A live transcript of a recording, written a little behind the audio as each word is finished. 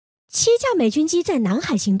7架美军机在南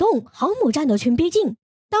海行动，航母战斗群逼近。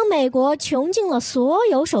当美国穷尽了所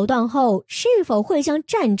有手段后，是否会将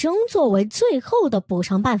战争作为最后的补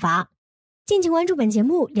偿办法？敬请关注本节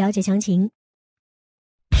目，了解详情。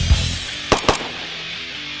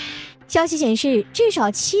消息显示，至少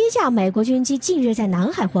7架美国军机近日在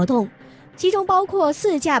南海活动，其中包括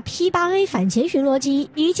4架 P8A 反潜巡逻机、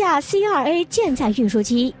1架 C2A 舰载运输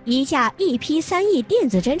机、1架 EP3E 电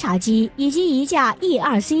子侦察机以及1架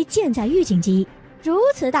E2C 舰载预警机。如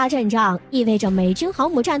此大阵仗，意味着美军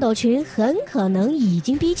航母战斗群很可能已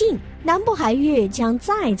经逼近，南部海域将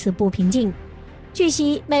再次不平静。据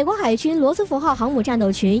悉，美国海军罗斯福号航母战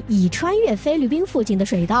斗群已穿越菲律宾附近的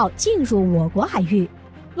水道进入我国海域。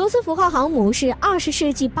罗斯福号航母是20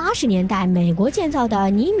世纪80年代美国建造的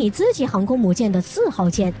尼米兹级航空母舰的4号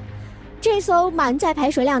舰，这艘满载排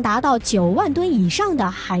水量达到9万吨以上的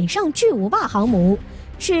海上巨无霸航母，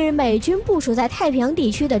是美军部署在太平洋地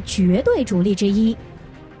区的绝对主力之一。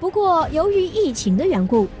不过，由于疫情的缘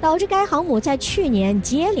故，导致该航母在去年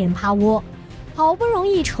接连趴窝，好不容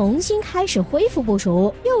易重新开始恢复部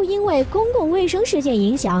署，又因为公共卫生事件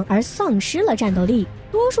影响而丧失了战斗力。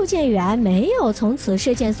多数舰员没有从此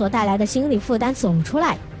事件所带来的心理负担走出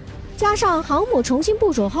来，加上航母重新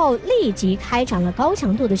部署后立即开展了高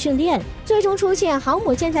强度的训练，最终出现航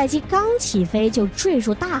母舰载机刚起飞就坠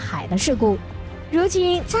入大海的事故。如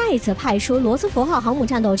今再次派出罗斯福号航母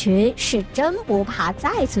战斗群，是真不怕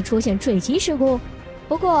再次出现坠机事故？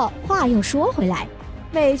不过话又说回来，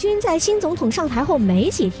美军在新总统上台后没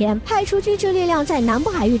几天，派出军事力量在南部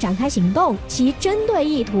海域展开行动，其针对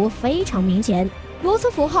意图非常明显。罗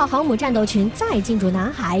斯福号航母战斗群再进入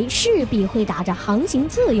南海，势必会打着航行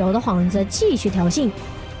自由的幌子继续挑衅。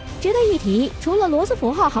值得一提，除了罗斯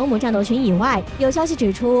福号航母战斗群以外，有消息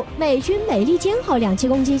指出，美军美利坚号2栖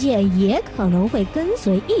攻击舰也可能会跟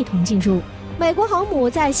随一同进入。美国航母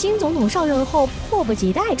在新总统上任后迫不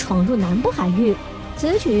及待闯入南部海域，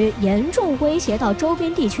此举严重威胁到周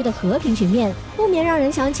边地区的和平局面，不免让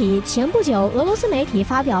人想起前不久俄罗斯媒体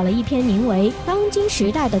发表了一篇名为《当今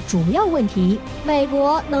时代的主要问题：美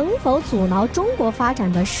国能否阻挠中国发展》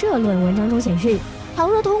的社论文章中显示，倘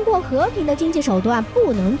若通过和平的经济手段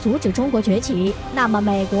不能阻止中国崛起，那么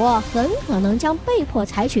美国很可能将被迫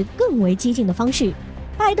采取更为激进的方式。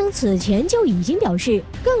拜登此前就已经表示，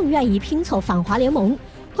更愿意拼凑反华联盟，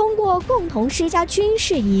通过共同施加军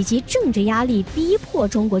事以及政治压力逼迫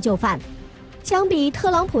中国就范。相比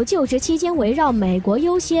特朗普就职期间围绕美国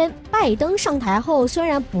优先，拜登上台后虽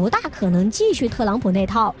然不大可能继续特朗普那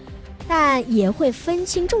套，但也会分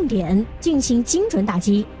清重点，进行精准打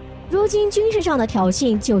击。如今军事上的挑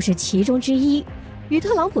衅就是其中之一。与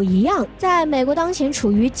特朗普一样，在美国当前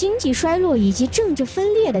处于经济衰落以及政治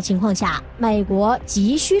分裂的情况下，美国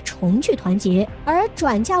急需重聚团结，而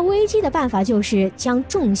转嫁危机的办法就是将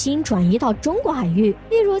重心转移到中国海域，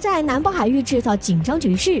例如在南部海域制造紧张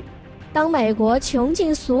局势。当美国穷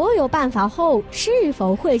尽所有办法后，是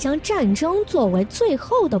否会将战争作为最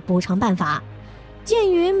后的补偿办法？鉴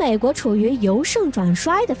于美国处于由盛转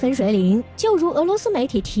衰的分水岭，就如俄罗斯媒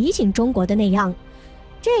体提醒中国的那样，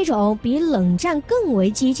这种比冷战更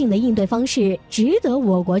为激进的应对方式值得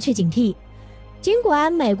我国去警惕。尽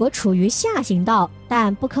管美国处于下行道，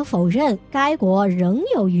但不可否认该国仍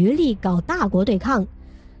有余力搞大国对抗。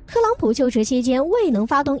特朗普就职期间未能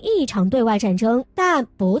发动一场对外战争，但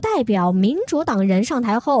不代表民主党人上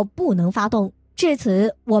台后不能发动。至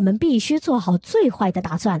此，我们必须做好最坏的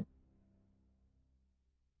打算。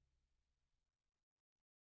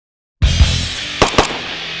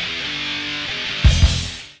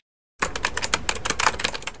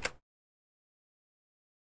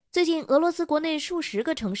最近，俄罗斯国内数十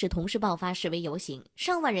个城市同时爆发示威游行，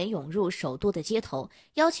上万人涌入首都的街头，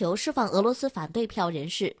要求释放俄罗斯反对票人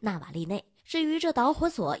士纳瓦利内。至于这导火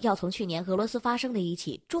索，要从去年俄罗斯发生的一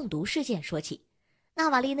起中毒事件说起。纳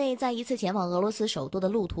瓦利内在一次前往俄罗斯首都的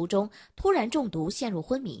路途中突然中毒，陷入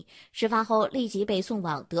昏迷，事发后立即被送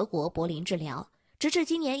往德国柏林治疗。直至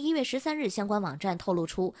今年1月13日，相关网站透露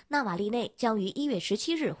出纳瓦利内将于1月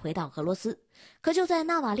17日回到俄罗斯。可就在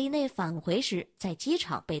纳瓦利内返回时，在机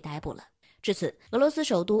场被逮捕了。至此，俄罗斯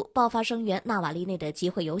首都爆发声援纳瓦利内的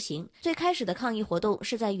集会游行。最开始的抗议活动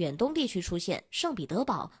是在远东地区出现，圣彼得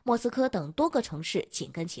堡、莫斯科等多个城市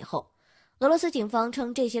紧跟其后。俄罗斯警方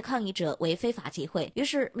称这些抗议者为非法集会，于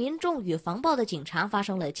是民众与防暴的警察发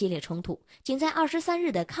生了激烈冲突。仅在23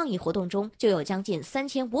日的抗议活动中，就有将近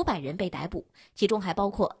3500人被逮捕，其中还包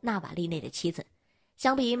括纳瓦利内的妻子。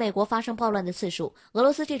相比美国发生暴乱的次数，俄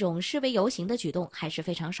罗斯这种示威游行的举动还是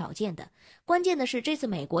非常少见的。关键的是，这次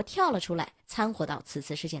美国跳了出来，掺和到此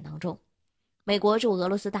次事件当中。美国驻俄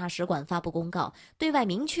罗斯大使馆发布公告，对外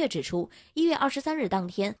明确指出，1月23日当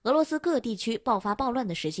天，俄罗斯各地区爆发暴乱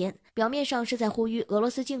的时间，表面上是在呼吁俄罗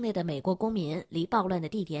斯境内的美国公民离暴乱的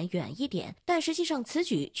地点远一点，但实际上此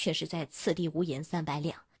举却是在此地无银300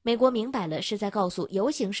两。美国明摆了是在告诉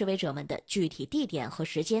游行示威者们的具体地点和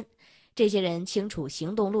时间。这些人清楚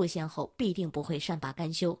行动路线后，必定不会善罢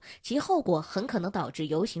甘休，其后果很可能导致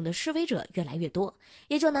游行的示威者越来越多。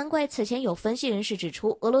也就难怪此前有分析人士指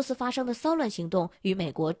出，俄罗斯发生的骚乱行动与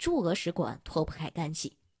美国驻俄使馆脱不开干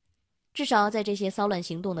系。至少在这些骚乱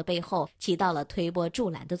行动的背后起到了推波助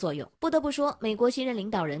澜的作用。不得不说，美国新任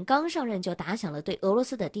领导人刚上任就打响了对俄罗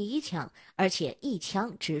斯的第一枪，而且一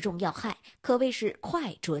枪直中要害，可谓是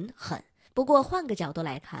快准狠。不过换个角度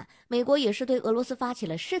来看，美国也是对俄罗斯发起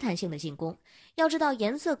了试探性的进攻。要知道，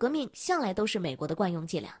颜色革命向来都是美国的惯用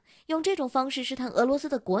伎俩，用这种方式试探俄罗斯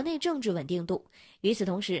的国内政治稳定度。与此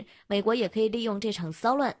同时，美国也可以利用这场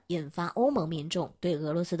骚乱引发欧盟民众对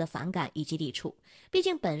俄罗斯的反感以及抵触。毕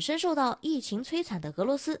竟本身受到疫情摧残的俄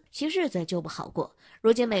罗斯其日子就不好过，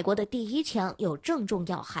如今美国的第一枪又正中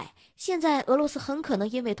要害，现在俄罗斯很可能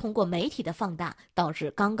因为通过媒体的放大，导致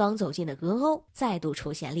刚刚走进的俄欧再度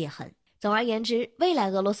出现裂痕。总而言之，未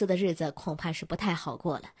来俄罗斯的日子恐怕是不太好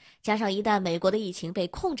过了。加上一旦美国的疫情被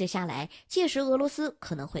控制下来，届时俄罗斯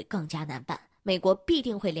可能会更加难办。美国必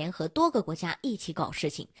定会联合多个国家一起搞事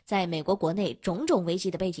情。在美国国内种种危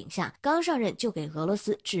机的背景下，刚上任就给俄罗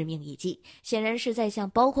斯致命一击，显然是在向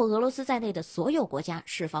包括俄罗斯在内的所有国家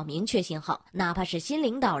释放明确信号，哪怕是新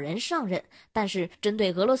领导人上任，但是针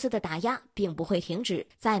对俄罗斯的打压并不会停止。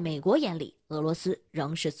在美国眼里，俄罗斯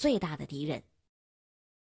仍是最大的敌人。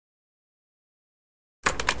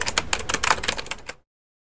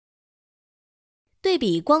对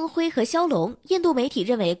比光辉和骁龙，印度媒体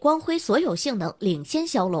认为光辉所有性能领先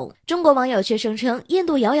骁龙，中国网友却声称印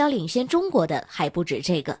度遥遥领先中国的还不止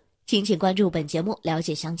这个。敬请关注本节目了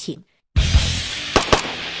解详情。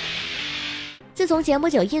自从前不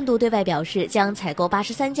久印度对外表示将采购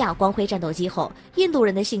83架光辉战斗机后，印度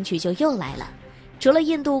人的兴趣就又来了。除了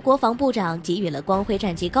印度国防部长给予了光辉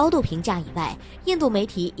战机高度评价以外，印度媒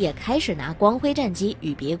体也开始拿光辉战机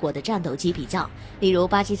与别国的战斗机比较，例如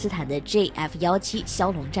巴基斯坦的 JF-17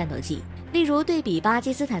 枭龙战斗机。对比巴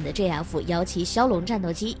基斯坦的 JF-17 枭龙战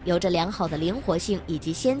斗机有着良好的灵活性以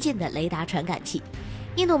及先进的雷达传感器。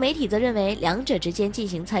印度媒体则认为两者之间进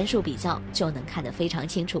行参数比较就能看得非常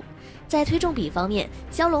清楚。在推重比方面，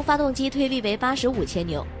枭龙发动机推力为85千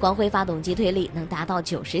牛，光辉发动机推力能达到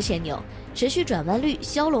90千牛，持续转弯率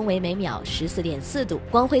枭龙为每秒 14.4 度，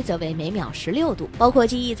光辉则为每秒16度。包括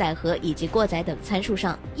机翼载荷以及过载等参数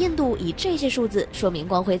上，印度以这些数字说明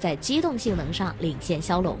光辉在机动性能上领先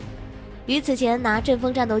枭龙。与此前拿阵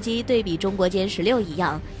风战斗机对比中国歼16一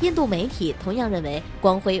样，印度媒体同样认为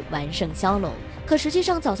光辉完胜枭龙。可实际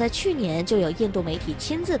上早在去年就有印度媒体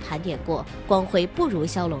亲自盘点过光辉不如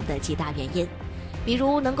骁龙的几大原因，比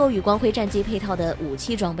如能够与光辉战机配套的武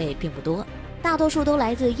器装备并不多，大多数都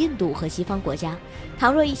来自印度和西方国家。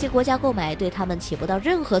倘若一些国家购买对他们起不到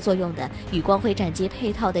任何作用的与光辉战机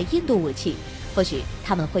配套的印度武器，或许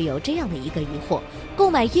他们会有这样的一个疑惑：购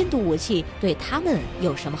买印度武器对他们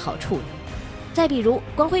有什么好处呢？再比如，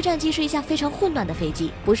光辉战机是一架非常混乱的飞机，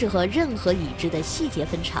不适合任何已知的细节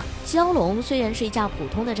分场。枭龙虽然是一架普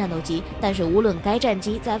通的战斗机，但是无论该战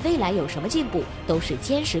机在未来有什么进步，都是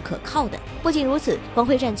坚实可靠的。不仅如此，光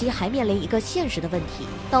辉战机还面临一个现实的问题，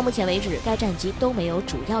到目前为止，该战机都没有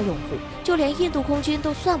主要用户，就连印度空军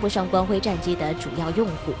都算不上光辉战机的主要用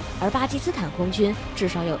户，而巴基斯坦空军至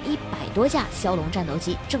少有100多架枭龙战斗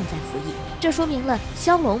机正在服役。这说明了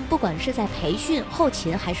枭龙不管是在培训、后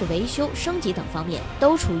勤还是维修、升级等方面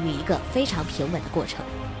都处于一个非常平稳的过程。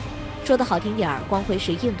说得好听点儿，光辉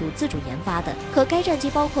是印度自主研发的，可该战机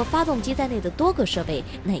包括发动机在内的多个设备，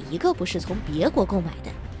哪一个不是从别国购买的？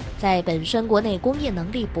在本身国内工业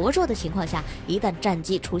能力薄弱的情况下，一旦战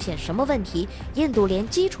机出现什么问题，印度连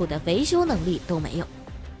基础的维修能力都没有。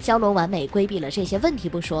枭龙完美规避了这些问题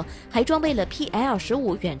不说，还装备了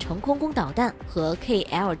PL-15 远程空攻导弹和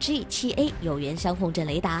KLG-7A 有源相控阵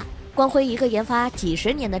雷达。光辉一个研发几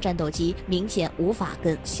十年的战斗机，明显无法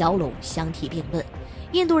跟枭龙相提并论。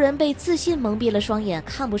印度人被自信蒙蔽了双眼，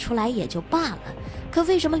看不出来也就罢了，可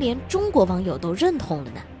为什么连中国网友都认同了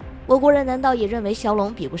呢？我国人难道也认为枭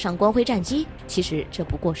龙比不上光辉战机？其实这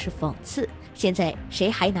不过是讽刺。现在谁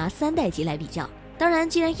还拿3代机来比较？当然，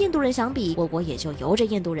既然印度人想比，我国也就由着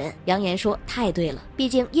印度人。扬言说太对了，毕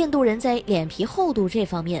竟印度人在脸皮厚度这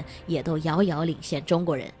方面也都遥遥领先中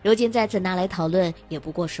国人。如今再次拿来讨论，也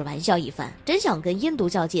不过是玩笑一番。真想跟印度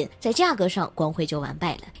较劲，在价格上光辉就完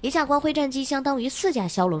败了。一架光辉战机相当于4架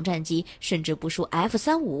枭龙战机，甚至不输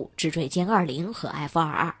F-35、直坠歼20和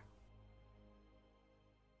F-22。